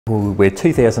Well, we're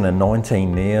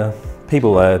 2019 now.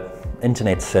 People are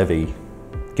internet savvy.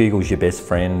 Google's your best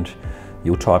friend.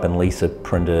 You'll type in Lisa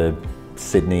Printer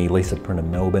Sydney, Lisa Printer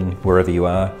Melbourne, wherever you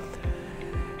are,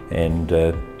 and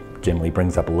generally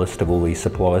brings up a list of all these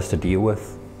suppliers to deal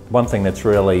with. One thing that's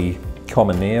really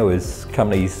common now is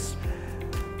companies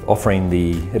offering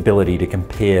the ability to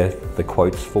compare the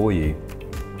quotes for you.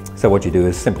 So what you do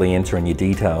is simply enter in your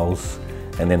details,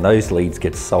 and then those leads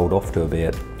get sold off to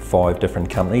about 5 different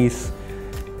companies.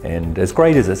 And as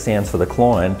great as it sounds for the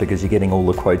client, because you're getting all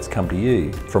the quotes come to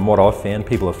you, from what I've found,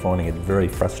 people are finding it very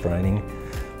frustrating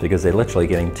because they're literally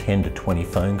getting 10 to 20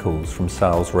 phone calls from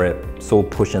sales reps, all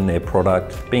pushing their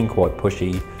product, being quite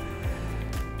pushy,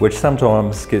 which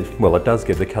sometimes it does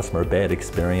give the customer a bad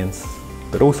experience,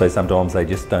 but also sometimes they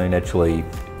just don't actually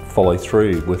follow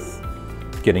through with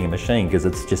getting a machine because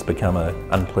it's just become an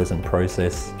unpleasant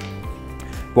process.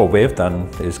 What we've done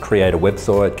is create a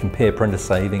website,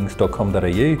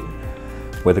 Compareprintersavings.com.au,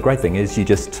 where the great thing is you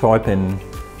just type in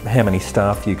how many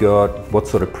staff you got, what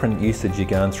sort of print usage you're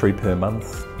going through per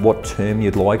month, what term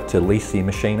you'd like to lease your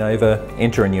machine over,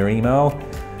 enter in your email.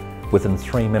 Within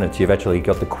 3 minutes you've actually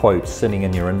got the quote sitting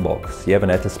in your inbox. You haven't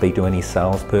had to speak to any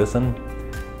salesperson,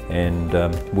 and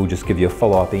we'll just give you a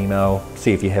follow-up email,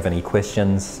 see if you have any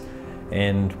questions,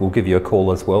 and we'll give you a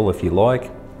call as well if you like.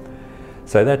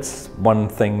 So that's one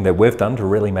thing that we've done to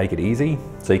really make it easy.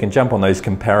 So you can jump on those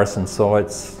comparison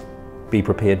sites, be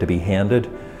prepared to be hounded,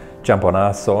 jump on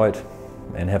our site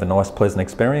and have a nice pleasant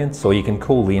experience, or you can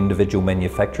call the individual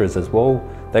manufacturers as well.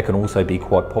 That can also be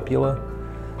quite popular.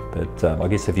 But I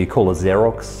guess if you call a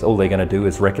Xerox, all they're going to do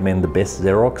is recommend the best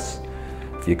Xerox.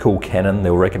 If you call Canon,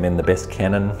 they'll recommend the best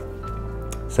Canon.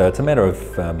 So it's a matter of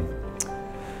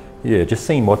just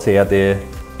seeing what's out there,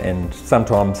 and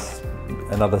sometimes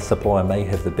another supplier may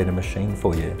have the better machine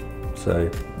for you.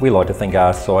 So we like to think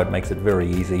our site makes it very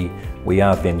easy. We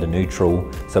are vendor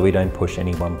neutral, so we don't push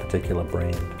any one particular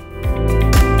brand.